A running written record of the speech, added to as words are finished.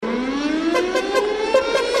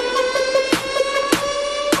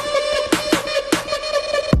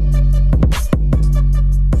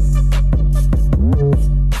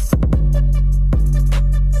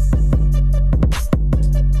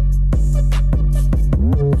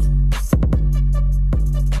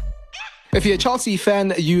if you're a Chelsea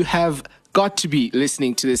fan, you have got to be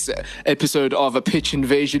listening to this episode of A Pitch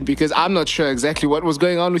Invasion, because I'm not sure exactly what was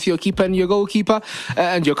going on with your keeper and your goalkeeper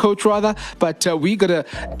and your coach rather, but we're going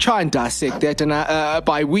to try and dissect that. And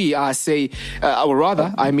by we, I say, or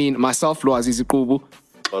rather, I mean myself, Lwazi Zikubu.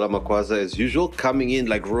 Ola Makwaza, as usual, coming in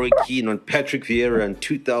like Roy Keane on Patrick Vieira in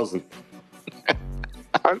 2000.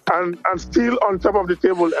 And still on top of the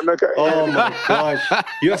table, Emeka. Oh my gosh,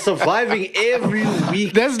 you're surviving every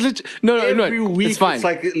week. That's no, every week. It's fine. It's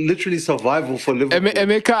like literally survival for Liverpool.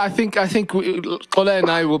 Emeka, I think Ola and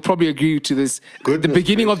I will probably agree to this. Goodness the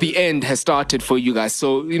beginning gracious. of the end has started for you guys.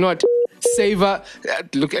 So you know what? Savor.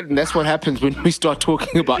 Look, that's what happens when we start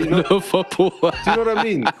talking about football. Do you know what I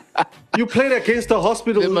mean? You played against the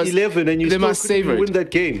hospital 11 and you still couldn't win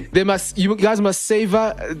that game. You guys must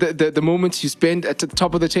savor the moments you spend at the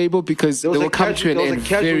top of the table, because they will come to an end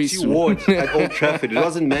very soon. There was a casualty ward at Old Trafford. It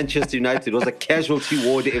wasn't Manchester United. It was a casualty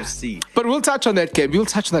ward FC. But we'll touch on that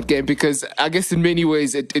game. Because I guess in many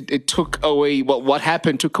ways it took away what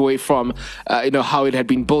happened, took away from how it had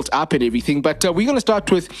been built up and everything. But we're going to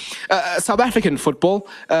start with South African football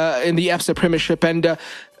in the ABSA Premiership, and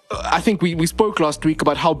I think we spoke last week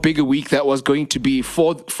about how big a week that was going to be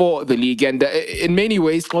for the league, and in many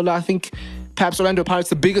ways, well, I think perhaps Orlando Pirates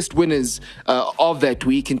the biggest winners of that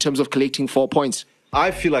week in terms of collecting 4 points.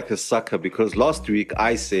 I feel like a sucker because last week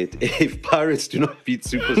I said if Pirates do not beat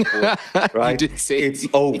SuperSport, right, it's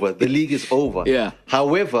over. The league is over. Yeah.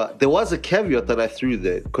 However, there was a caveat that I threw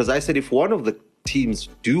there, because I said if one of the teams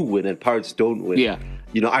do win and Pirates don't win,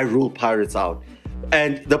 I rule Pirates out.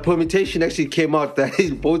 And the permutation actually came out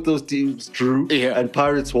that both those teams drew and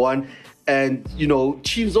Pirates won. And,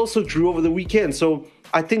 Chiefs also drew over the weekend. So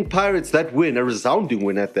I think Pirates, that win, a resounding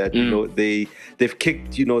win at that, they've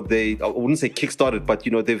kicked, I wouldn't say kick-started, but,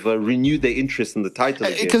 they've renewed their interest in the title.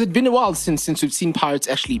 Because it's been a while since we've seen Pirates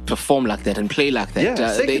actually perform like that and play like that.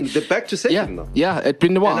 Yeah, they're back to second now. Yeah, it's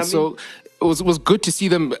been a while. So it was good to see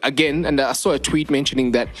them again. And I saw a tweet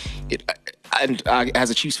mentioning that and as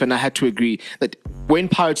a Chiefs fan, I had to agree that when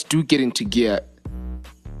Pirates do get into gear,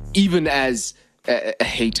 even as a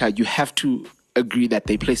hater, you have to agree that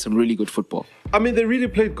they play some really good football. I mean, they really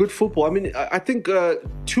played good football. I mean, I think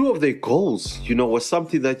two of their goals, was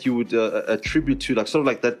something that you would attribute to, sort of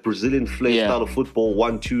like that Brazilian flair style of football,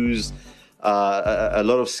 1-2s, a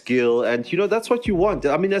lot of skill, and that's what you want.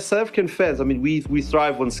 I mean, as South African fans, I mean, we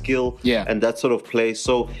thrive on skill and that sort of play.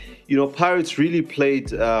 So, Pirates really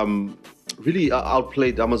played. Really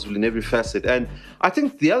outplayed AmaZulu in every facet. And I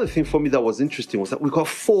think the other thing for me that was interesting was that we got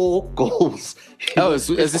 4 goals. Is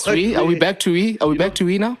this we? Are we back to we? Are we back to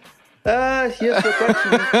we now? Yes,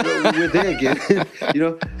 we're there again.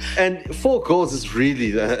 And 4 goals is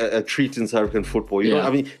really a treat in South African football. I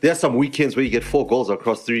mean, there are some weekends where you get 4 goals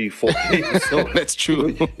across 3-4 games. So that's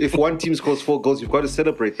true. If one team scores 4 goals, you've got to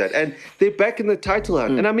celebrate that. And they're back in the title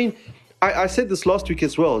hunt. And I mean, I said this last week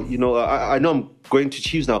as well. I know I'm going to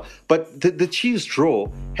Chiefs now, but the Chiefs draw,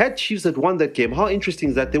 had Chiefs had won that game, how interesting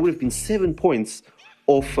is that? There would have been 7 points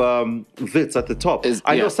off Wits at the top.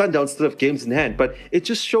 I know Sundowns still have games in hand, but it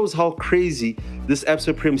just shows how crazy this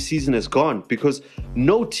ABSA Prem season has gone, because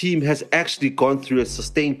no team has actually gone through a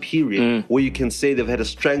sustained period where you can say they've had a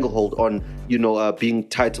stranglehold on, being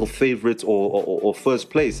title favorites or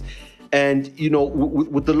first place. And,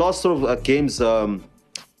 with the last sort of games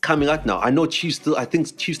coming out now, I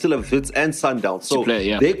think Chiefs still have Wits and Sundowns, so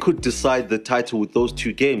they could decide the title with those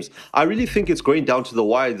 2 games. I really think it's going down to the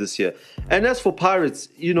wire this year. And as for Pirates,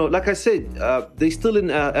 like I said, they're still in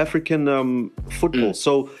African football,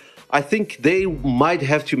 so I think they might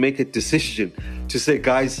have to make a decision to say,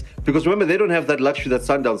 guys, because remember, they don't have that luxury that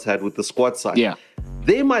Sundowns had with the squad size. Yeah.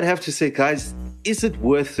 They might have to say, guys, is it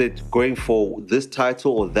worth it going for this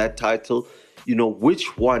title or that title?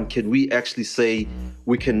 Which one can we actually say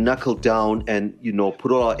we can knuckle down and,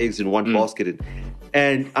 put all our eggs in one basket?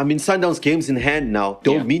 And I mean, Sundowns games in hand now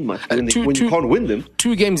don't mean much when you can't win them.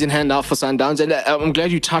 2 games in hand now for Sundowns, and I'm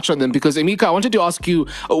glad you touched on them, because Emeka, I wanted to ask you,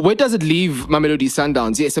 where does it leave Mamelodi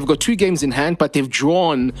Sundowns? Yes, they've got 2 games in hand, but they've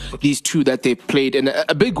drawn these 2 that they've played in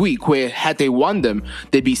a big week where, had they won them,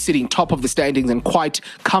 they'd be sitting top of the standings and quite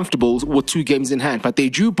comfortable with 2 games in hand. But they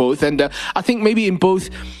drew both, and I think maybe in both,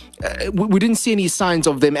 we didn't see any signs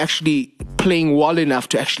of them actually playing well enough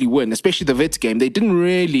to actually win, especially the Wits game. They didn't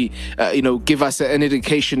really, give us an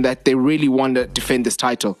indication that they really want to defend this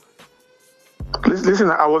title. Listen,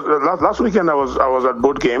 I was last weekend. I was at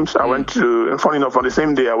both games. I went to, and funny enough, on the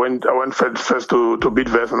same day, I went first to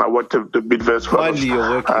Bidvest, and I watched the Bidvest Finally, you're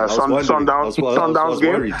working. Sundowns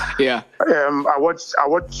game. Worried. Yeah. I watched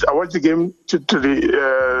the game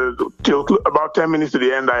till about 10 minutes to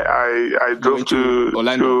the end. I drove to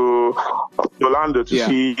Orlando to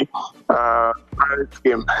see Pirates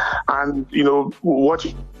game, and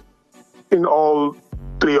watching all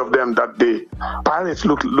three of them that day, Pirates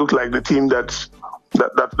looked like the team that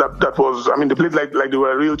was. I mean, they played like they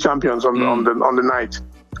were real champions on the night.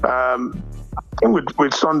 I think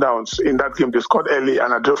with Sundowns in that game, they scored early,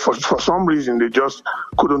 and for some reason they just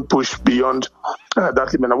couldn't push beyond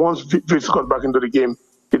that limit. And once Wits got back into the game,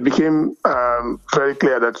 it became very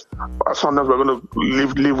clear that Sundowns were going to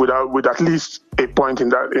live with at least a point in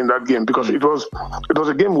that game, because it was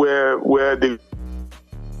a game where they.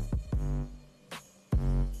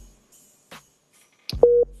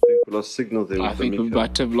 We lost signal there. I think we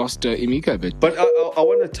might have lost Emeka a bit. But I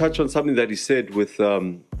want to touch on something that he said with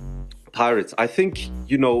Pirates. I think,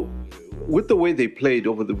 with the way they played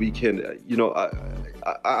over the weekend,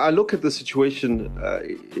 I look at the situation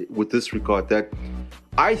with this regard, that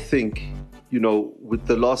I think, with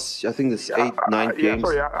the loss, I think it's 8-9 games.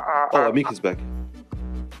 Emeka's back.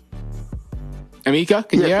 Emeka,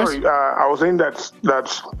 can you hear us? Sorry, I was saying that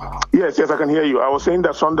yes, I can hear you. I was saying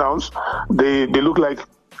that Sundowns, they look like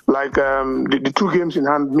the two games in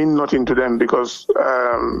hand mean nothing to them, because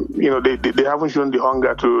they haven't shown the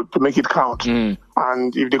hunger to make it count.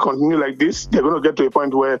 And if they continue like this, they're going to get to a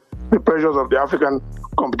point where the pressures of the African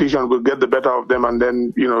competition will get the better of them, and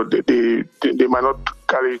then they might not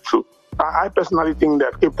carry it through. I personally think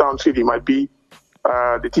that Cape Town City might be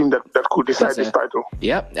the team that could decide this title.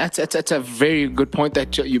 Yeah, that's a very good point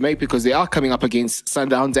that you make, because they are coming up against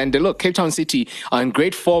Sundowns, and look, Cape Town City are in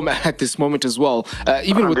great form at this moment as well.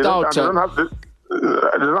 Even without, they don't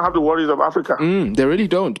have the worries of Africa. They really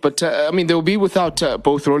don't. But they'll be without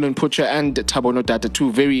both Roland Pucha and Thabo Nodata,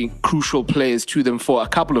 two very crucial players to them for a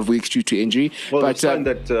couple of weeks due to injury. Well, they've signed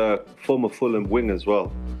that former Fulham wing as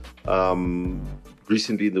well.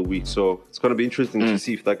 Recently in the week, so it's going to be interesting to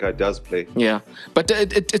see if that guy does play. Yeah, but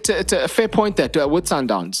it's a fair point that with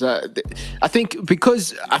Sundowns, I think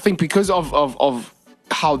because of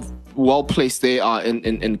how well placed they are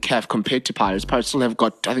in CAF compared to Pirates. Pirates still have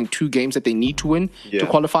got, I think, 2 games that they need to win to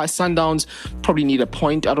qualify. Sundowns probably need a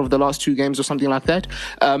point out of the last 2 games or something like that.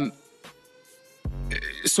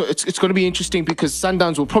 So it's going to be interesting, because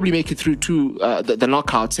Sundowns will probably make it through to the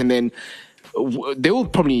knockouts, and then they will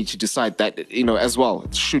probably need to decide that, as well.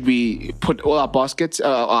 Should we put all our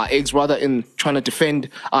eggs rather, in trying to defend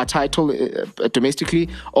our title domestically,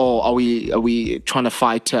 or are we trying to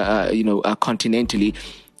fight, continentally?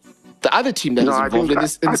 The other team that is involved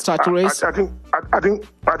in this title race. I think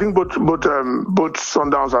both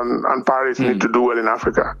Sundowns and Pirates need to do well in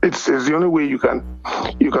Africa. It's the only way you can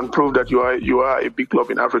prove that you are a big club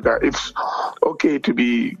in Africa. It's okay to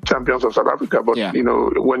be champions of South Africa, but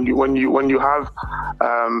when you have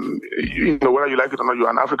whether you like it or not, you're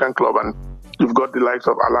an African club, and you've got the likes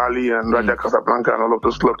of Al Ahly and Raja Casablanca and all of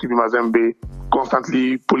those clubs, TP Mazembe,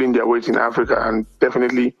 constantly pulling their weight in Africa, and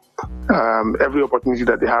definitely every opportunity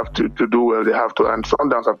that they have to do well, they have to. And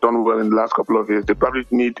Sundowns have done well in the last couple of years. They probably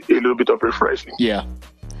need a little bit of refreshing. Yeah.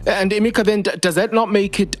 And Emeka, then does that not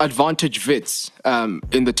make it advantage Wits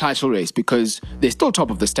in the title race, because they're still top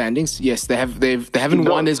of the standings? Yes, they haven't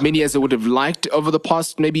won as many as they would have liked over the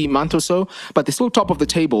past maybe month or so, but they're still top of the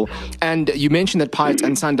table. And you mentioned that Pirates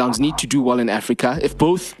and Sundowns need to do well in Africa. If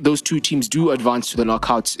both those two teams do advance to the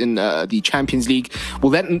knockouts in the Champions League, will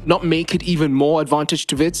that not make it even more advantage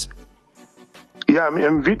to Wits? Yeah,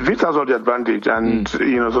 Wits has all the advantage, and so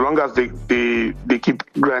long as they keep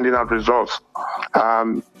grinding out results,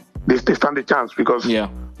 they stand a chance, because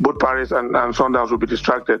both Paris and Sundowns will be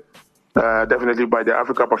distracted definitely by the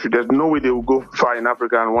Africa pursuit. There's no way they will go far in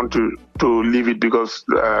Africa and want to leave it because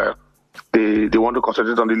they want to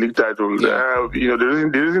concentrate on the league title. The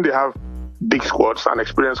reason they have big squads and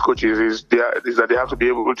experienced coaches is that they have to be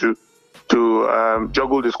able to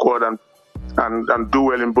juggle the squad and do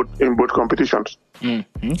well in both competitions.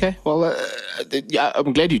 Okay, well,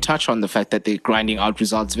 I'm glad you touched on the fact that they're grinding out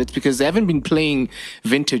results, Wits, because they haven't been playing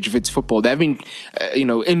vintage Wits football. They haven't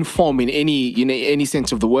been, in form in any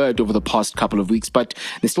sense of the word over the past couple of weeks. But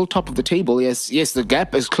they're still top of the table. Yes, the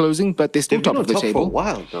gap is closing, but they're still top of the table. For a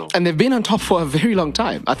while now, and they've been on top for a very long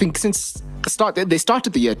time. I think since the start, they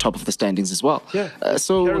started the year top of the standings as well. Yeah,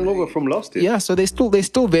 carrying over from last year. Yeah, so they're still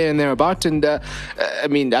there and thereabout. And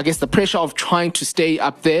I guess the pressure of trying to stay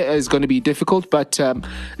up there is going to be difficult, but But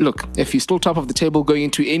look, if you're still top of the table going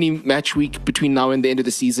into any match week between now and the end of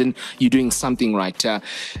the season, you're doing something right.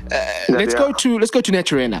 Let's go to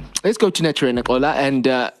Naturena. Let's go to Naturena, Ola. And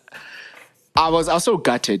I was also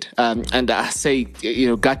gutted, and I say,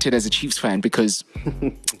 gutted as a Chiefs fan, because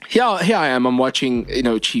here I am. I'm watching,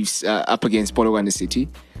 Chiefs up against Polokwane City.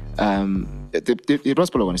 It was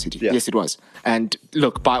Polokwane City. Yeah. Yes, it was. And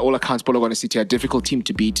look, by all accounts, Polokwane City are a difficult team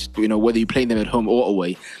to beat, whether you're playing them at home or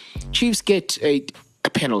away. Chiefs get a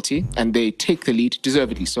penalty and they take the lead,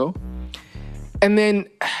 deservedly so. And then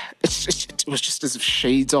it was just as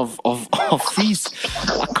shades of freeze.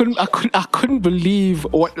 I couldn't believe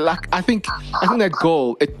what, I think that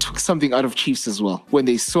goal, it took something out of Chiefs as well when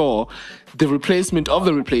they saw the replacement of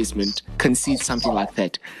the replacement concede something like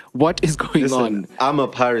that. What is going on? I'm a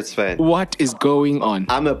Pirates fan. What is going on?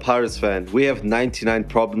 I'm a Pirates fan. We have 99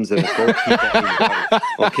 problems and a goalkeeper.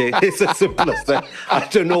 Okay, it's as simple as that. I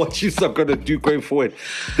don't know what Chiefs are going to do going forward.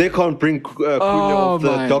 They can't bring Cunha off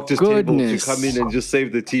the doctor's table to come in and just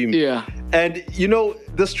save the team. Yeah. And,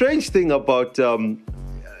 the strange thing about...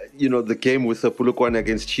 the game with Polokwane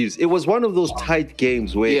against Chiefs, it was one of those tight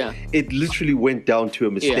games where it literally went down to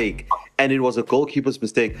a mistake, and it was a goalkeeper's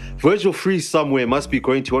mistake. Virgil Freeze somewhere must be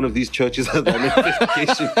going to one of these churches as an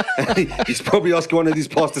investigation. He's probably asking one of these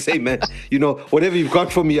pastors, hey man, whatever you've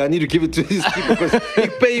got for me, I need to give it to these people, because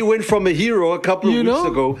Ikpe went from a hero a couple of weeks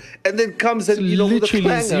ago and then comes and, with a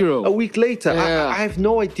clanger a week later. Yeah. I have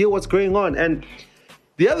no idea what's going on. And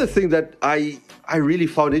the other thing that I really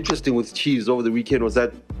found interesting with Chiefs over the weekend was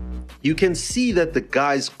that you can see that the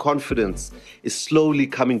guy's confidence is slowly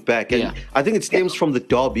coming back. And I think it stems from the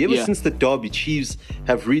derby. Ever since the derby, Chiefs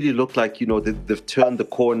have really looked like, they've turned the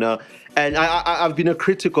corner. And I've been a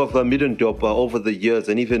critic of Middendorp over the years,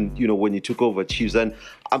 and even, when he took over Chiefs. And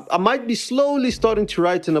I might be slowly starting to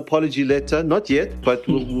write an apology letter. Not yet, but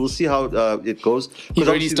we'll see how it goes. You've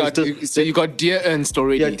already started. So you got Dear Ernst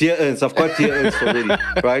already. Yeah, Dear Ernst. I've got Dear Ernst already,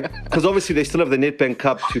 right? Because obviously they still have the Nedbank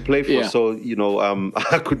Cup to play for. So,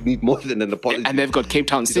 I could need more than an apology. And they've got Cape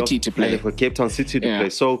Town City to play. And they've got Cape Town City to play.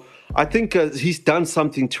 So I think he's done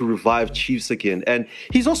something to revive Chiefs again. And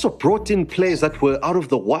he's also brought in players that were out of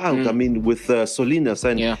the wild. I mean, with Solinas.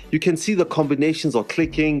 And you can see the combinations are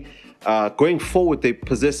clicking. Going forward, they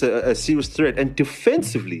possess a serious threat. And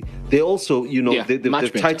defensively, they also,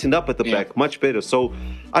 they've tightened up at the back much better. So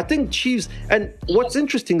I think Chiefs, and what's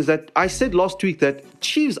interesting is that I said last week that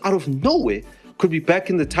Chiefs out of nowhere could be back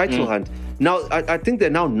in the title hunt. Now, I think they're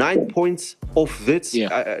now 9 points off Wits.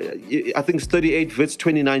 I think it's 38 Wits,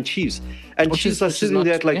 29 Chiefs. And Chiefs are sitting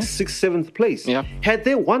there at 6th, 7th place. Had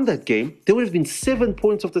they won that game, they would have been 7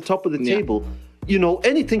 points off the top of the table.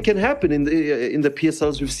 Anything can happen in the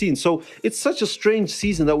PSLs we've seen. So it's such a strange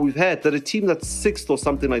season that we've had, that a team that's 6th or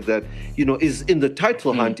something like that, is in the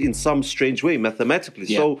title hunt in some strange way, mathematically.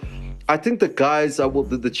 So I think the guys,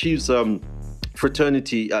 the Chiefs...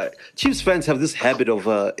 fraternity, Chiefs fans have this habit of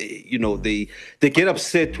they get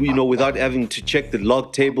upset without having to check the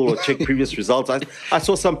log table or check previous results. I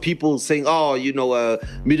saw some people saying,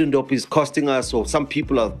 Middendorp is costing us, or some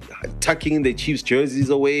people are tucking in their Chiefs jerseys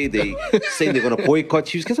away. They saying they're going to boycott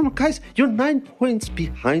Chiefs. Guys, you're 9 points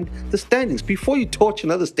behind the standings. Before you torch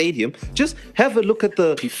another stadium, just have a look at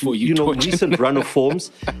the recent run of form.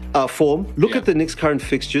 Look at the next current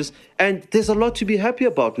fixtures, and there's a lot to be happy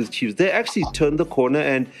about with Chiefs. They actually turned the corner,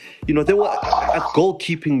 and there were a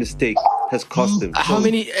goalkeeping mistake has cost them. How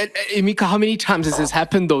many times has this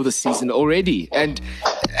happened though this season already? And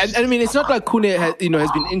I mean, it's not like Kune has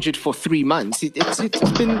been injured for 3 months.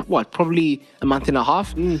 It's been what, probably a month and a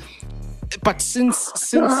half. But since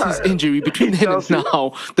his injury, between then and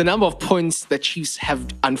now, the number of points that Chiefs have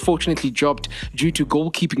unfortunately dropped due to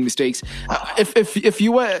goalkeeping mistakes. If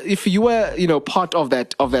you were part of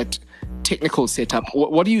that technical setup,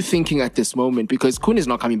 what are you thinking at this moment? Because Kun is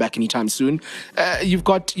not coming back anytime soon. You've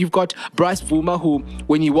got Bryce Vuma, who,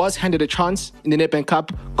 when he was handed a chance in the Nedbank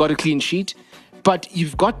Cup, got a clean sheet. But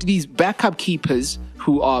you've got these backup keepers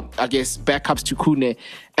who are, I guess, backups to Kune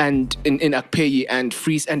and in Akpeyi and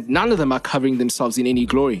Freeze, and none of them are covering themselves in any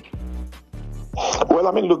glory. Well,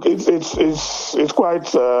 I mean, look, it's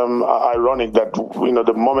quite ironic that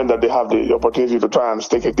the moment that they have the opportunity to try and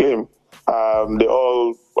stake a claim, they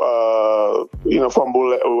all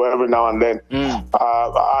fumble every now and then.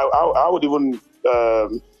 I would even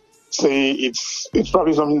say it's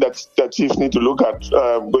probably something that Chiefs need to look at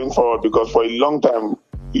going forward, because for a long time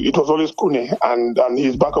it was always Kune, and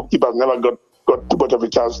his backup keepers never got too much of a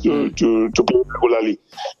chance to play regularly,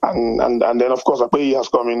 and then of course Akpeyi has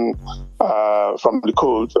come in from the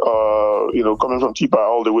cold, coming from Tipa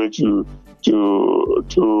all the way to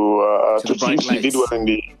Chiefs. He did well in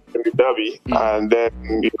the in the derby, and then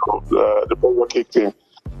the pressure kicked in.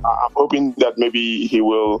 I'm hoping that maybe he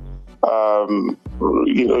will,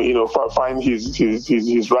 find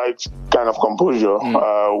his right kind of composure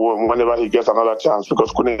whenever he gets another chance,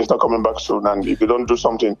 because Kune is not coming back soon, and if they don't do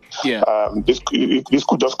something, this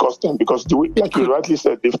could just cost them, because like you rightly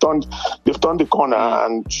said, they've turned the corner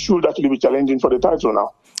and should actually be challenging for the title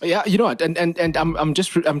now. Yeah, you know what, and I'm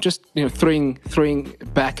just throwing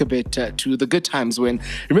back a bit to the good times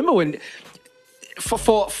remember when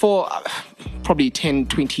for probably 10,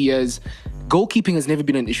 20 years, goalkeeping has never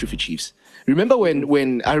been an issue for Chiefs. Remember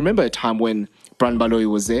when I remember a time when Brian Baloyi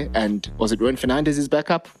was there, and was it Ruben Fernandez's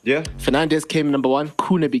backup? Yeah. Fernandez came number one,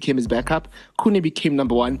 Kune became his backup, Kune became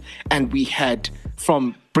number one, and we had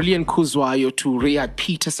from Brilliant Kuzwayo to Riyad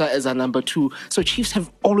Peterson as our number two. So Chiefs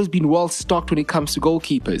have always been well stocked when it comes to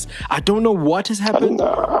goalkeepers. I don't know what has happened.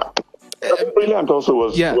 I think Brilliant also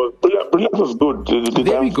was. Yeah. Brilliant was good.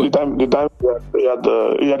 Very good. The time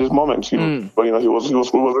he had his moments, but he was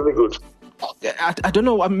really good. I don't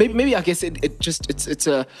know. Maybe I guess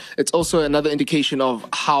it's also another indication of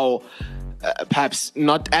how perhaps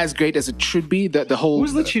not as great as it should be. The whole.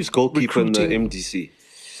 Who's the Chiefs goalkeeper in the MDC?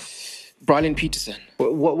 Brian Peterson.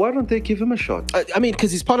 Why don't they give him a shot? I mean,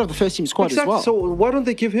 because he's part of the first team squad as well. So why don't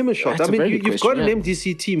they give him a shot? That's you've got an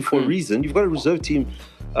MDC team for a reason. You've got a reserve team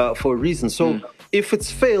for a reason. So if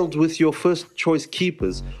it's failed with your first choice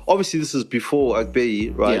keepers, obviously this is before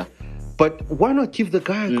Agbeyi, right? Yeah. But why not give the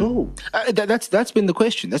guy a go? That's been the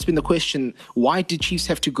question. That's been the question. Why did Chiefs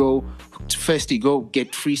have to go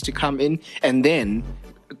get Freeze to come in and then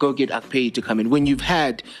go get Agbeyi to come in when you've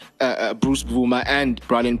had Bruce Bvuma and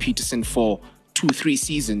Brian Peterson for 2-3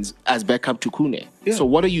 seasons as backup to Kune? Yeah. So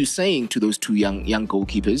what are you saying to those two young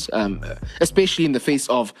goalkeepers, especially in the face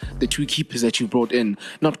of the two keepers that you brought in,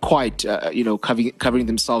 not quite covering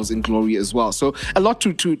themselves in glory as well? So a lot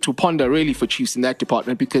to ponder really for Chiefs in that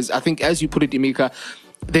department, because I think, as you put it, Emeka,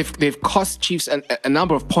 they've cost Chiefs a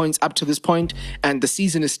number of points up to this point, and the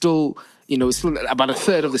season is still about a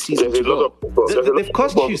third of the season to go. They've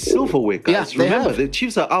cost you silverware, guys. Yeah, remember, the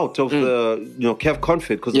Chiefs are out of the Kev Confed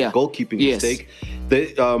because of a goalkeeping mistake.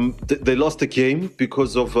 They lost the game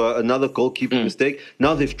because of another goalkeeping mistake.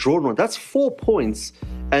 Now they've drawn one. That's 4 points,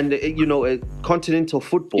 and continental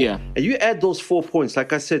football. Yeah. And you add those 4 points,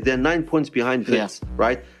 like I said, they're 9 points behind Wits,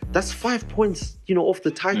 right? That's 5 points, off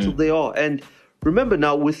the title they are. And remember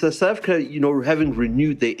now, with South Africa, having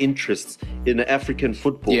renewed their interests in African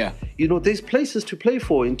football, there's places to play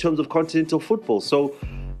for in terms of continental football. So,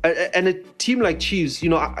 and a team like Chiefs,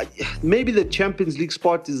 maybe the Champions League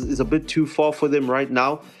spot is a bit too far for them right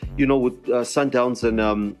now, with Sundowns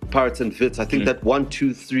and Pirates and Wits. I think that 1,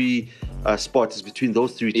 2, 3 spot is between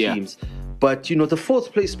those three teams. But, the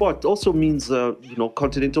fourth place spot also means,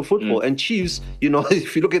 continental football. And Chiefs,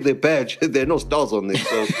 if you look at their badge, there are no stars on there.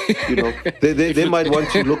 So, they might want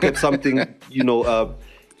to look at something,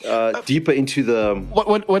 deeper into the...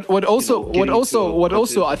 What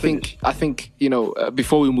also I think,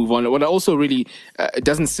 before we move on, what also really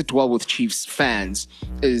doesn't sit well with Chiefs fans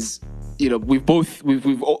is... we've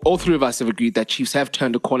all three of us have agreed that Chiefs have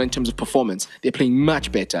turned a corner in terms of performance. They're playing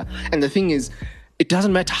much better. And the thing is, it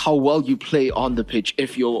doesn't matter how well you play on the pitch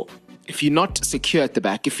if you're not secure at the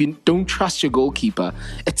back, if you don't trust your goalkeeper,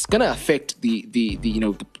 it's gonna affect the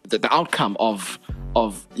outcome of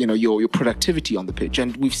your productivity on the pitch.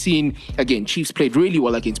 And we've seen, again, Chiefs played really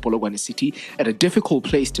well against Polokwane City at a difficult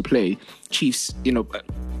place to play. Chiefs,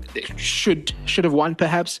 they should have won,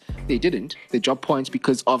 perhaps. They didn't. They dropped points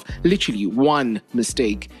because of literally one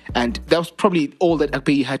mistake, and that was probably all that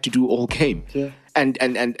Agbeyi had to do all game. Yeah. And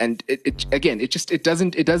it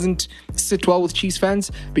doesn't sit well with Chiefs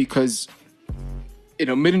fans, because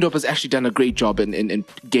Middendorp has actually done a great job in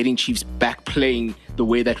getting Chiefs back playing the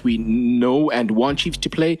way that we know and want Chiefs to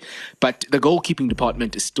play, but the goalkeeping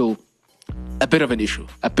department is still a bit of an issue,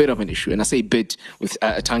 and I say bit with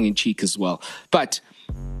a tongue in cheek as well. But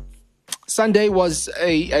Sunday was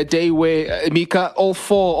a day where, Emeka, all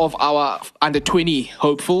 4 of our under-20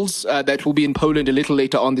 hopefuls that will be in Poland a little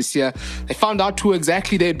later on this year, they found out who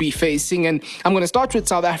exactly they'd be facing. And I'm going to start with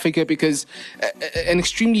South Africa, because an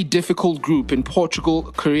extremely difficult group in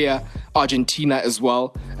Portugal, Korea, Argentina as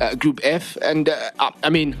well, Group F. And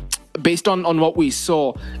based on what we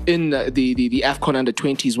saw in the AFCON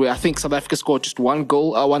under-20s, where I think South Africa scored just one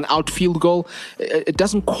outfield goal, it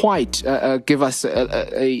doesn't quite give us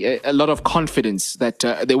a lot of confidence that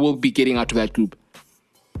they will be getting out of that group.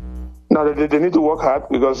 No, they need to work hard,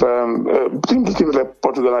 because teams like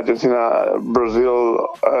Portugal, Argentina, Brazil,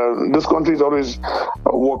 these countries always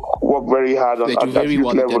work very hard at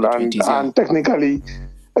youth level, and technically.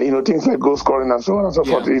 things like goal scoring and so on and so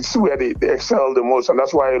forth. It's where they excel the most, and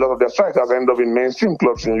that's why a lot of their strikers end up in mainstream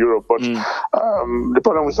clubs in Europe. But the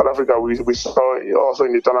problem with South Africa, we saw also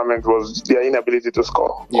in the tournament, was their inability to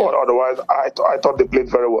score. Otherwise, I thought they played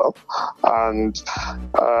very well, and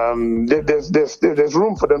there's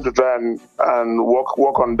room for them to try and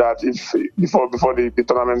work on that before the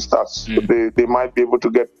tournament starts. They might be able to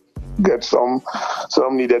get some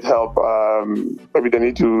needed help. Maybe they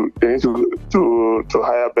need to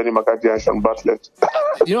hire Benny McCarthy and Sean Bartlett.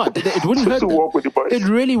 It wouldn't hurt to them. Work with the boys. It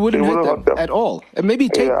really wouldn't hurt them at all. And maybe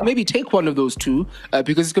take one of those two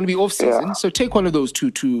because it's going to be off season. Yeah. So take one of those two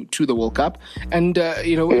to the World Cup, and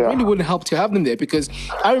it really wouldn't help to have them there, because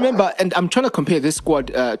I remember, and I'm trying to compare this squad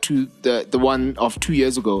to the one of 2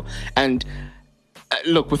 years ago, and.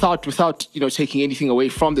 Look, without taking anything away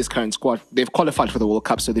from this current squad, they've qualified for the World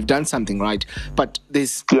Cup, so they've done something right. But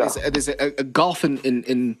there's a gulf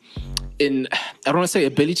in I don't want to say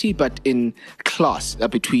ability, but in class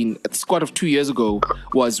between the squad of 2 years ago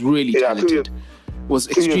was really talented, was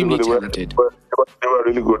extremely talented. They were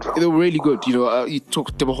really good. They were really good. You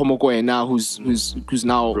talk to Teboho Mokoena now, who's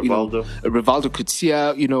now Rivaldo. Rivaldo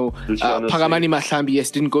Kutsia. Pagamani Mahlambi,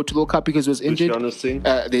 yes, didn't go to the World Cup because he was injured.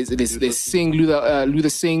 There's Singh, Luther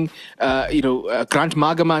Singh, Grant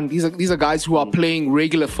Magaman. These are guys who are playing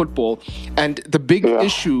regular football. And the big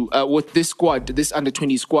issue with this squad, this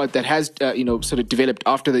under-20 squad that has sort of developed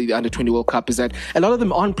after the under-20 World Cup, is that a lot of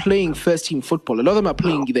them aren't playing first-team football. A lot of them are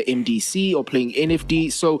playing either MDC or playing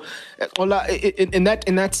NFD. So, in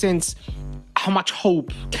that sense, how much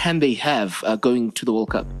hope can they have going to the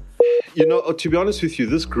World Cup? To be honest with you,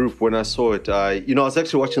 this group, when I saw it, I was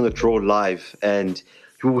actually watching the draw live, and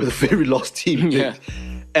we were the very last team. Yeah.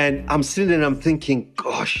 And I'm sitting there and I'm thinking,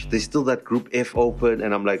 gosh, there's still that Group F open.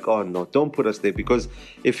 And I'm like, oh, no, don't put us there. Because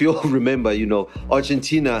if you all remember,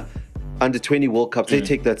 Argentina, under-20 World Cup, they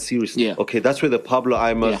take that seriously. Yeah. Okay, that's where the Pablo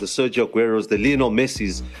Aimars, the Sergio Agueros, the Lionel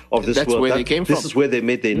Messis of this world. That's where they came from. This is where they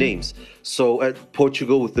made their names. So at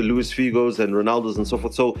Portugal with the Luis Figos and Ronaldos and so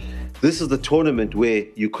forth. So this is the tournament where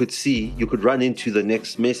you could run into the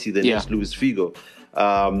next Messi, the next Luis Figo.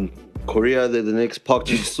 Korea, the next Park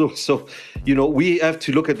Ji-sung. So, we have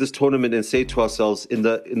to look at this tournament and say to ourselves, in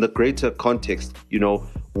the greater context,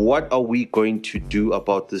 what are we going to do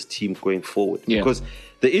about this team going forward? Yeah. Because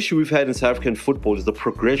the issue we've had in South African football is the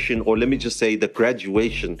progression, or let me just say the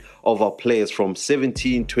graduation of our players from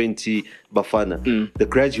 17, 20, Bafana. The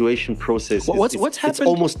graduation process what's happened? It's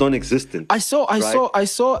almost non-existent. I saw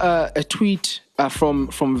a tweet from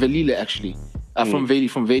Velile, actually, from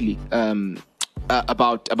Veli,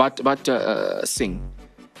 about Singh.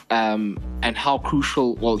 And how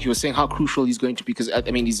crucial, he was saying how crucial he's going to be, because,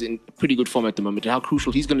 he's in pretty good form at the moment, and how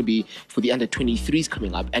crucial he's going to be for the under-23s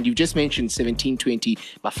coming up. And you've just mentioned 17, 20,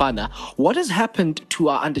 Bafana. What has happened to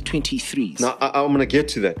our under-23s? Now, I'm going to get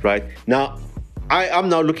to that, right? Now, I'm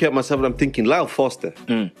now looking at myself and I'm thinking, Lyle Foster,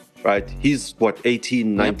 right? He's,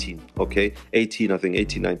 18, 19, okay? 18,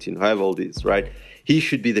 19, however old he is, right? He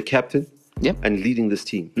should be the captain and leading this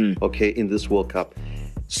team, okay, in this World Cup.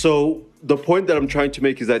 So the point that I'm trying to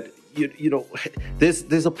make is that,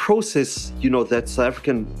 there's a process, that South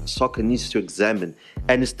African soccer needs to examine.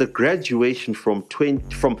 And it's the graduation from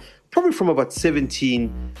about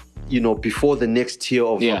 17, before the next tier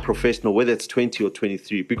of a professional, whether it's 20 or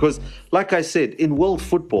 23. Because, like I said, in world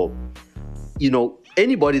football,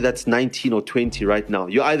 anybody that's 19 or 20 right now,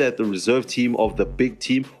 you're either at the reserve team of the big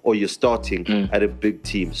team or you're starting at a big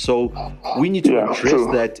team. So we need to address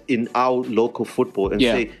that in our local football and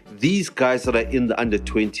say, these guys that are in the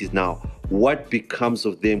under-20s now, what becomes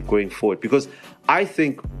of them going forward? Because I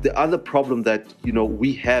think the other problem that,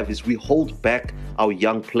 we have is we hold back our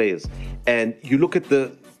young players. And you look at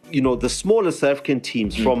the smaller South African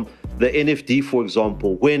teams from the NFD, for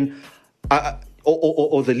example, when...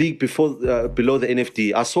 Or the league below the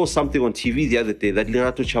NFD. I saw something on TV the other day that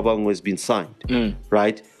Lerato Chabango has been signed,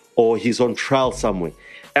 right? Or he's on trial somewhere.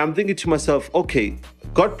 And I'm thinking to myself, okay,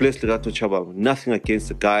 God bless Lerato Chabango. Nothing against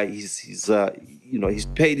the guy. He's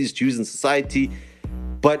paid his dues in society.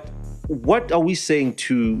 But what are we saying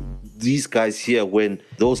to these guys here when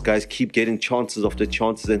those guys keep getting chances after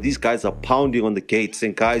chances and these guys are pounding on the gate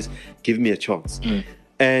saying, guys, give me a chance?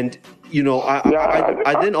 And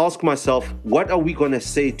I then ask myself, what are we going to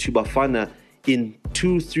say to Bafana in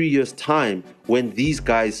 2-3 years' time when these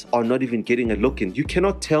guys are not even getting a look in? You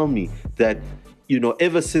cannot tell me that,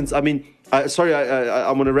 ever since, I'm going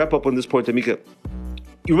to wrap up on this point, Amika.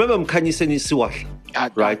 You remember Mkhanyiseni Siwahle,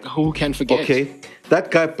 right? Who can forget? Okay.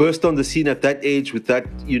 That guy burst on the scene at that age with that,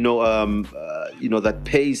 that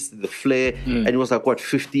pace, the flair, and he was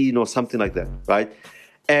 15 or something like that, right?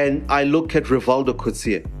 and I look at Rivaldo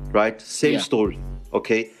Coetzee, right? Same story,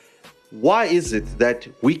 okay? Why is it that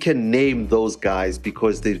we can name those guys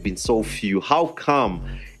because there've been so few? How come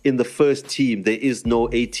in the first team there is no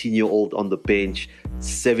 18-year-old on the bench,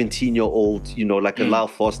 17-year-old, like a Lyle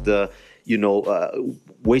Foster,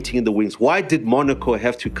 waiting in the wings? Why did Monaco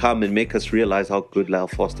have to come and make us realize how good Lyle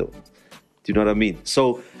Foster was? Do you know what I mean?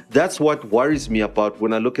 So that's what worries me about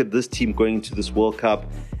when I look at this team going into this World Cup.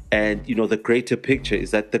 And, the greater picture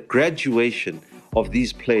is that the graduation of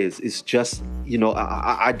these players is just,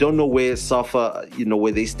 I don't know where SAFA,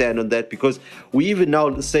 where they stand on that, because we even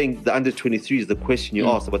now saying the under-23s, the question you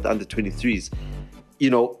asked about the under-23s,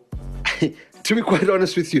 to be quite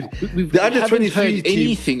honest with you, the under-23 team,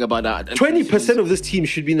 anything about that. 20% of this team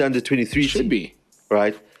should be in the under-23 should team, be.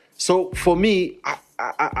 Right? So for me,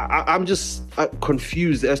 I'm just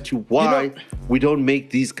confused as to why we don't make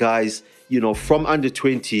these guys, from under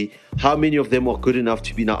 20. How many of them are good enough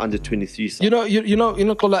to be now under 23? Kola,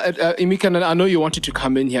 Emeka, and I know you wanted to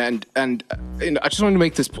come in here, and I just want to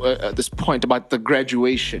make this point about the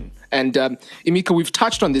graduation. And Emeka, we've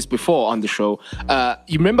touched on this before on the show.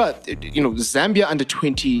 You remember, Zambia under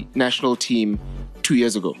 20 national team 2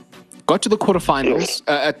 years ago got to the quarterfinals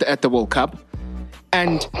at the World Cup.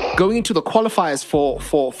 And going into the qualifiers for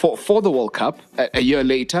the World Cup a year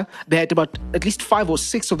later, they had about at least 5 or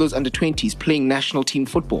 6 of those under-20s playing national team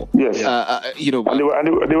football. Yes. And they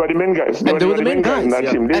were the main guys. They were the main guys in that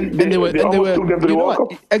team. They were took them to the World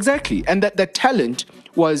Cup. Exactly. And that talent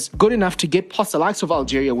was good enough to get past the likes of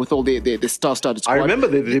Algeria with all their star-studded squad. I remember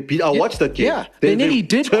they beat. I watched that game. Yeah, they nearly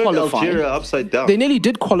did qualify. Algeria upside down. They nearly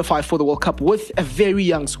did qualify for the World Cup with a very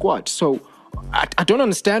young squad. So I don't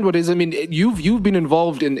understand what it is. I mean, you've been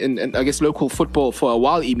involved in I guess local football for a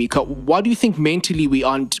while, Emeka. Why do you think mentally we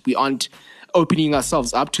aren't opening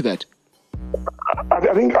ourselves up to that? I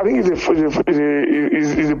think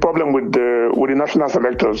it's a problem with the national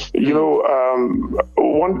selectors.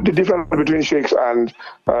 The difference between Shakes and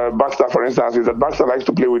Baxter, for instance, is that Baxter likes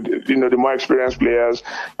to play with the more experienced players.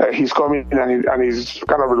 He's coming and he's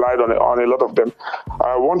kind of relied on a lot of them.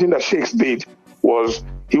 One thing that Shakes did was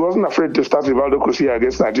he wasn't afraid to start Rivaldo Coetzee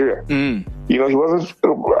against Nigeria. He wasn't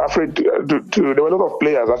afraid to. There were a lot of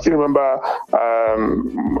players. I still remember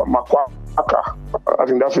Makwaka, I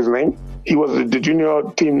think that's his name. He was the junior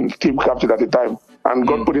team captain at the time and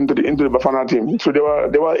got put into the Bafana team. So there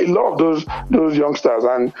were a lot of those youngsters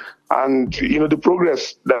and the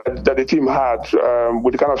progress that the team had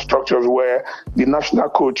with the kind of structures where the national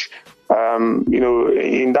coach.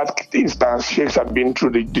 In that instance, Shakes had been through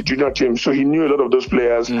the junior team, so he knew a lot of those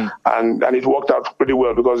players, and it worked out pretty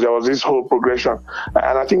well because there was this whole progression.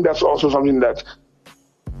 And I think that's also something that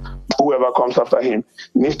whoever comes after him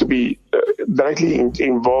needs to be directly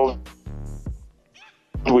involved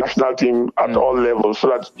with the national team at all levels, so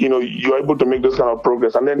that you're able to make those kind of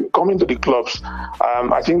progress. And then coming to the clubs,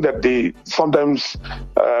 I think that they sometimes,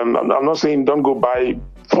 I'm not saying don't go buy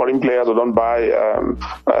foreign players or don't buy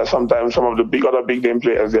sometimes some of the other big name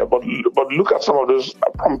players there, but look at some of those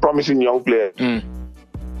promising young players.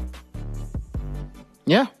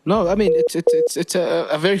 Yeah, no, I mean it's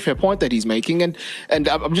a very fair point that he's making, and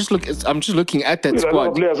I'm just looking at that squad. A lot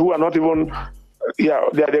of players who are not even,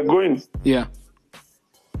 they're going. Yeah,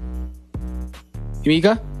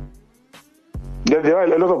 Emeka? There are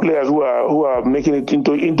a lot of players who are making it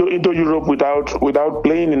into Europe without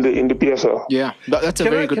playing in the PSL. Yeah, that's a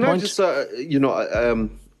very good point. Can I just,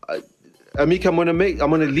 Emeka, I'm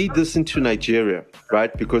gonna lead this into Nigeria,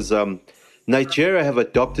 right? Because Nigeria have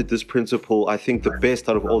adopted this principle, I think, the best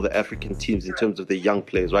out of all the African teams in terms of their young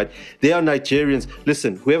players, right? They are Nigerians.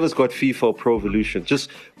 Listen, whoever's got FIFA Pro Evolution, just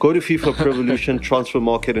go to FIFA Pro Evolution transfer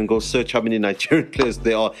market and go search how many Nigerian players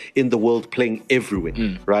there are in the world playing everywhere,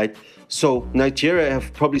 right? So Nigeria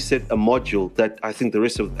have probably set a module that I think the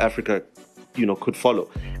rest of Africa, could follow.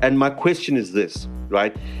 And my question is this,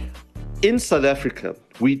 right? In South Africa,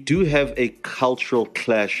 we do have a cultural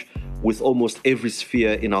clash with almost every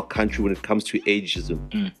sphere in our country when it comes to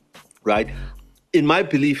ageism, right? In my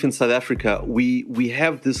belief in South Africa, we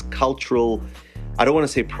have this cultural, I don't want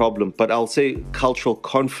to say problem, but I'll say cultural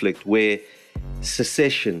conflict where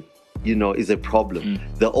secession, is a problem.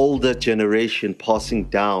 The older generation passing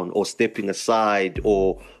down or stepping aside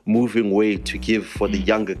or moving away to give for the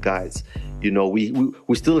younger guys. We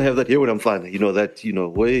still have that, here when I'm fine,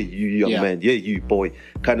 where you young man, you boy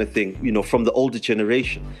kind of thing, from the older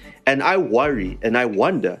generation. And I worry and I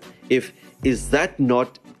wonder is that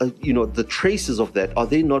not, the traces of that, are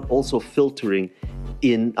they not also filtering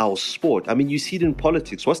in our sport? I mean, you see it in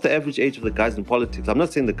politics. What's the average age of the guys in politics? I'm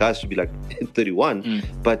not saying the guys should be like 31,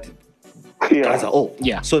 but the guys are old.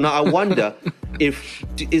 Yeah. So now I wonder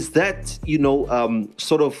is that,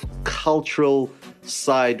 sort of cultural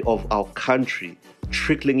side of our country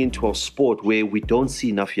trickling into our sport, where we don't see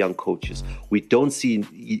enough young coaches, we don't see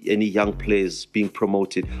any young players being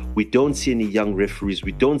promoted, we don't see any young referees,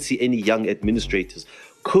 we don't see any young administrators.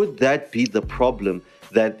 Could that be the problem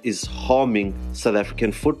that is harming South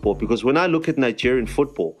African football? Because when I look at Nigerian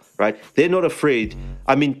football, right, they're not afraid.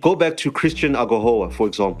 I mean, go back to Christian Agahoa, for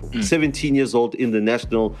example, 17 years old in the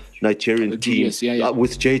national Nigerian team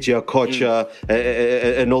with JJ Okocha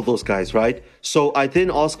and all those guys, right? So I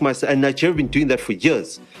then ask myself, and Nigeria have been doing that for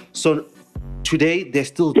years. So today they're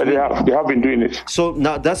still doing it. They have been doing it. So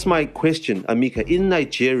now that's my question, Amika. In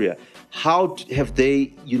Nigeria, how have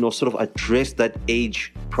they, sort of addressed that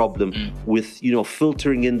age problem with,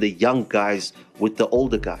 filtering in the young guys with the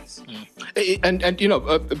older guys? And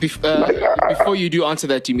before you do answer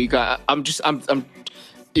that, Dimika, I'm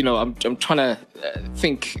trying to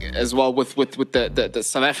think as well with the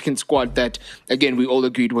South African squad that, again, we all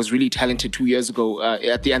agreed was really talented 2 years ago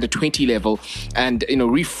at the under 20 level. And,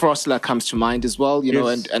 Reef Frosler comes to mind as well,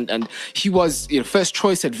 yes. and he was first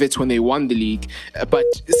choice at Wits when they won the league. But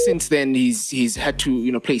since then, he's had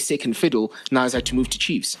to, play second fiddle. Now he's had to move to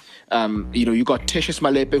Chiefs. You got Tertius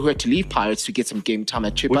Malepe, who had to leave Pirates to get some game time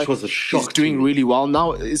at Chippa. Which was a shock. He's doing really well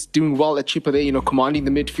now. He's doing well at Chippa there, commanding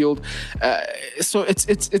the midfield. So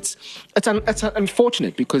it's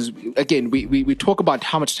unfortunate because, again, we talk about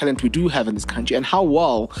how much talent we do have in this country and how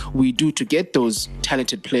well we do to get those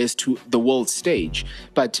talented players to the world stage.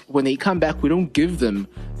 But when they come back, we don't give them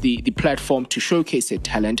the platform to showcase their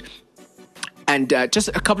talent. And just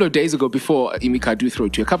a couple of days ago, before Imika, I do throw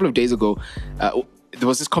it to you, a couple of days ago, there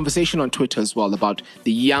was this conversation on Twitter as well about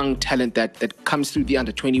the young talent that comes through the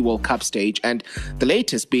Under-20 World Cup stage. And the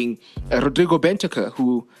latest being Rodrigo Benteke,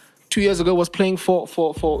 who 2 years ago was playing for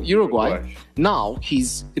Uruguay. Now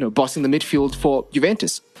he's, bossing the midfield for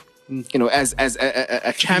Juventus, as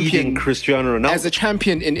a champion. Cristiano Ronaldo. As a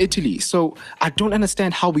champion in Italy. So I don't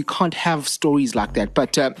understand how we can't have stories like that.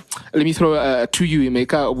 But let me throw to you,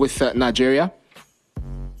 Emeka, with Nigeria.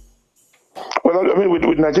 Well, I mean,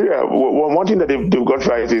 with Nigeria, one thing that they've got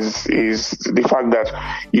right is the fact that,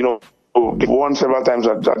 they've won several times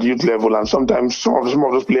at youth level, and sometimes some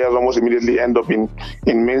of those players almost immediately end up in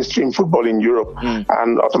mainstream football in Europe.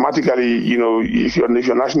 And automatically, if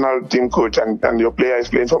you're national team coach and your player is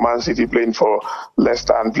playing for Man City, playing for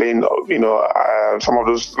Leicester, and playing, some of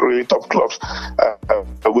those really top clubs,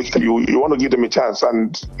 which you want to give them a chance.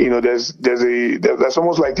 And there's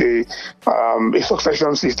almost like a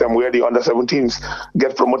succession system where the under-17s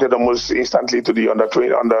get promoted almost instantly to the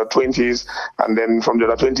under-20s, and then from the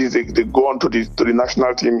under-20s they go on to the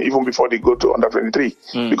national team even before they go to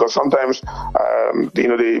under-23, because sometimes by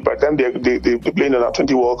the time they play in the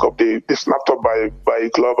under-20 World Cup, they snapped up by a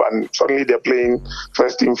club, and suddenly they're playing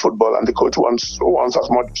first team football, and the coach wants as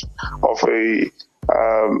much of a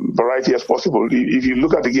variety as possible. If you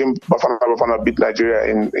look at the game Bafana beat Nigeria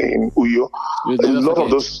in Uyo, a lot of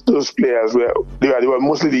those players were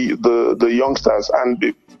mostly the youngsters,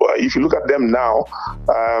 and if you look at them now,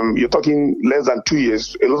 you're talking less than 2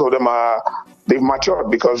 years. A lot of them they've matured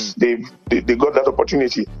because they got that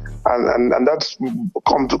opportunity, and that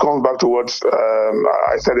comes back to what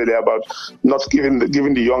I said earlier about not giving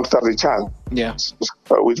the youngsters a chance. Yeah.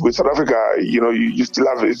 With South Africa, you still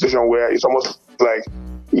have a situation where it's almost like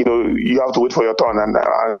you have to wait for your turn,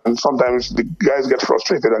 and sometimes the guys get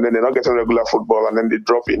frustrated, and then they're not getting regular football, and then they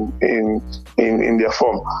drop in their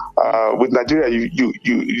form. With Nigeria,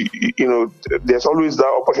 there's always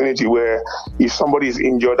that opportunity where if somebody is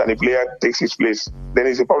injured and a player takes his place, then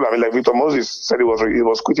it's a problem. I mean, like Victor Moses said, he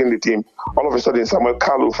was quitting the team. All of a sudden, Samuel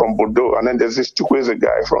Kalu from Bordeaux, and then there's this Chukwueze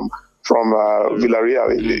guy from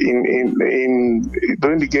Villarreal.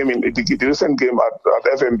 During the game, in the recent game at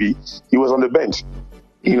FMB, he was on the bench.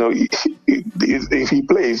 If he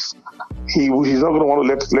plays, he's not going to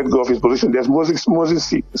want to let go of his position. There's Moses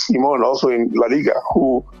Simon also in La Liga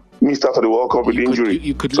who missed out of the World Cup with injury.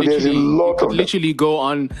 You could literally go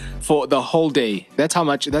on for the whole day. That's how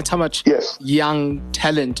much yes. young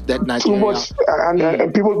talent that Nigeria. Too much,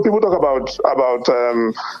 and people talk about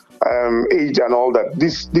age and all that.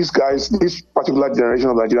 These guys, this particular generation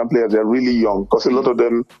of Nigerian players, they're really young because a lot of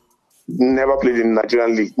them never played in the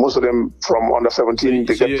Nigerian league. Most of them from under 17.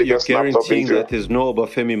 So you're guaranteeing that there's no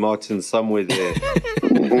Obafemi Martins somewhere there.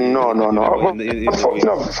 No. Funny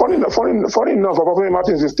enough, Obafemi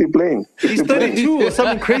Martins is still playing. He's 32 or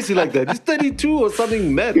something crazy like that. He's 32 or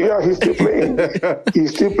something mad. Yeah, he's still playing.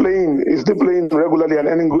 He's still playing regularly and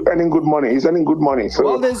earning good money. He's earning good money. So,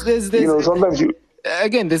 well, there's sometimes you.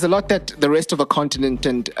 again, there's a lot that the rest of the continent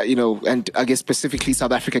and I guess specifically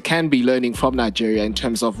South Africa can be learning from Nigeria in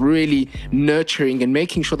terms of really nurturing and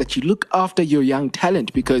making sure that you look after your young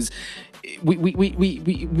talent, because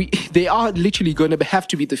they are literally going to have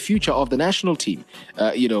to be the future of the national team.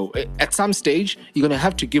 At some stage, you're going to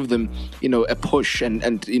have to give them, a push and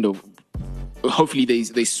hopefully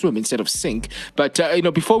they swim instead of sink. But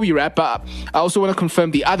before we wrap up, I also want to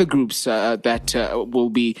confirm the other groups that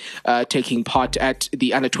will be taking part at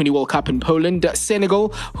the Under-20 World Cup in Poland. Senegal,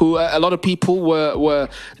 who a lot of people were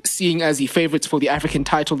seeing as the favorites for the African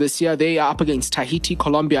title this year, they are up against Tahiti,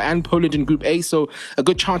 Colombia and Poland in Group A, so a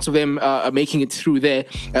good chance of them making it through there.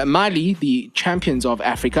 Mali, the champions of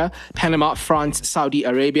Africa, Panama, France, Saudi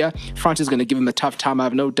Arabia. France is going to give them a tough time, I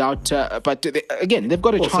have no doubt, but they've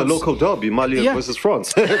got a chance. It's a local derby, Mali versus France.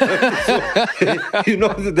 So,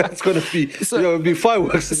 that's going to be be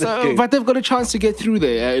fireworks in that game. But they've got a chance to get through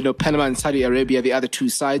there. Panama and Saudi Arabia, the other two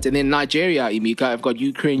sides, and then Nigeria, Emeka, I've got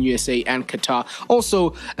Ukraine, USA, and Qatar.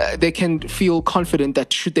 Also, they can feel confident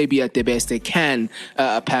that should they be at their best, they can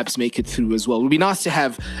perhaps make it through as well. It would be nice to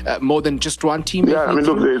have more than just one team. Yeah, I mean,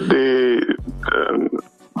 look,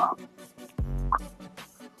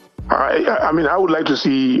 I would like to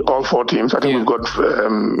see all four teams. I think we've got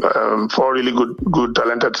four really good,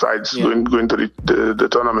 talented sides going to the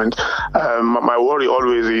tournament. My worry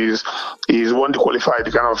always is when they qualify,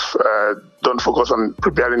 they kind of don't focus on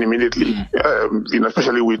preparing immediately.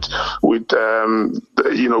 Especially with a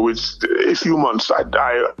few months.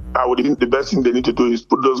 I would think the best thing they need to do is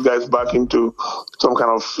put those guys back into some kind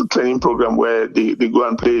of training program where they go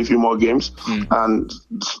and play a few more games, and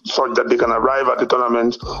so that they can arrive at the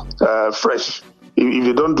tournament fresh. If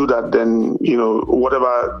they don't do that, then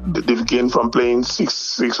whatever they've gained from playing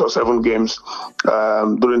six or seven games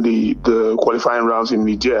during the qualifying rounds in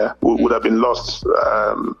Niger would have been lost.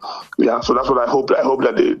 So that's what I hope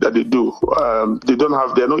that they do.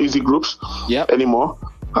 There are no easy groups anymore.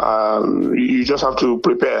 You just have to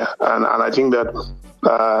prepare, and I think that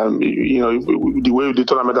the way the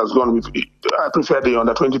tournament has gone, I prefer the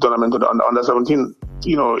under-20 tournament to the under-17.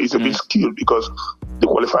 It's a bit skewed because the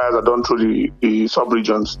qualifiers are done through the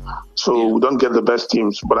sub-regions, so we don't get the best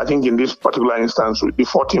teams. But I think in this particular instance, the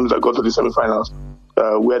four teams that go to the semi-finals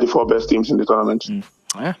were the four best teams in the tournament.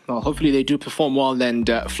 Yeah, well, hopefully they do perform well and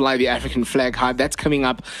fly the African flag high. That's coming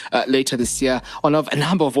up later this year. One of a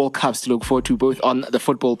number of World Cups to look forward to, both on the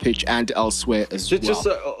football pitch and elsewhere as well. Just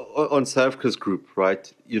on South Africa's group,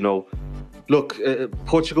 right? Look,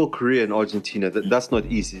 Portugal, Korea, and Argentina, that's not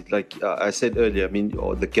easy. Like I said earlier,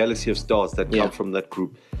 the galaxy of stars that come from that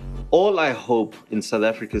group. All I hope in South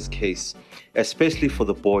Africa's case, especially for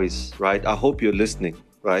the boys, right? I hope you're listening,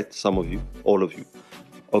 right? Some of you, all of you,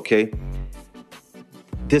 okay?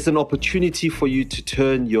 There's an opportunity for you to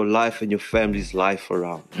turn your life and your family's life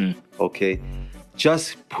around, okay?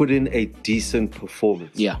 Just put in a decent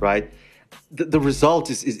performance, right? The result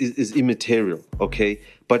is immaterial, okay?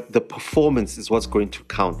 But the performance is what's going to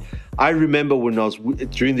count. I remember when I was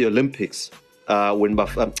during the Olympics, when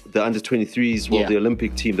the under-23s were the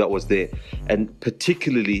Olympic team that was there, and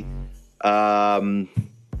particularly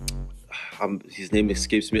his name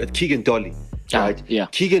escapes me, Keegan Dolly, right?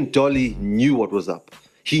 Keegan Dolly knew what was up.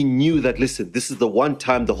 He knew that, listen, this is the one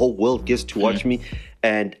time the whole world gets to watch me,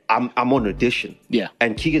 and I'm on audition.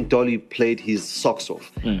 And Keegan Dolly played his socks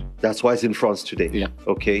off. That's why he's in France today.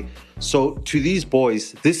 Okay. So to these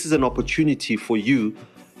boys, this is an opportunity for you.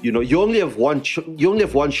 You only have one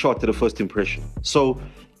shot at a first impression. So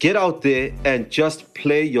get out there and just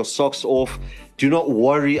play your socks off. Do not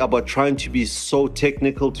worry about trying to be so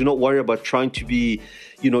technical. Do not worry about trying to be,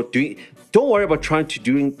 don't worry about trying to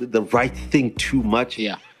doing the right thing too much.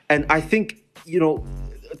 And I think,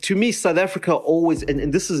 to me, South Africa always,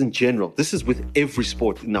 and this is in general, this is with every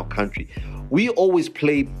sport in our country, we always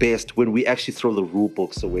play best when we actually throw the rule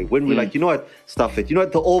books away. When we're like, you know what, stuff it. You know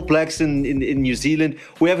what, the All Blacks in New Zealand,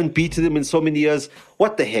 we haven't beaten them in so many years.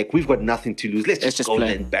 What the heck? We've got nothing to lose. Let's just go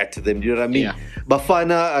and batter them. You know what I mean?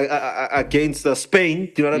 Bafana against Spain.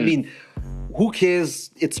 You know what I mean? Who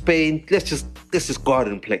cares? It's Spain. Let's just go out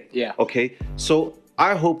and play. Okay. So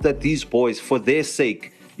I hope that these boys, for their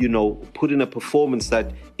sake, put in a performance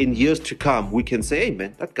that in years to come we can say, hey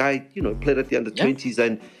man, that guy, played at the under-20s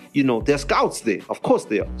and they're scouts there. Of course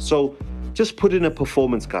they are. So just put in a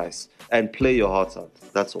performance, guys, and play your hearts out.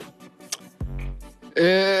 That's all.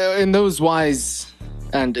 In those wise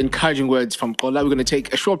and encouraging words from Kola, we're going to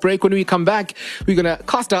take a short break. When we come back, we're going to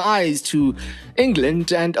cast our eyes to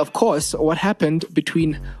England and, of course, what happened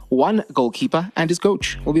between one goalkeeper and his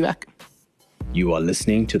coach. We'll be back. You are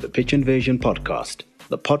listening to the Pitch Invasion podcast,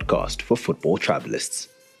 the podcast for football travelists.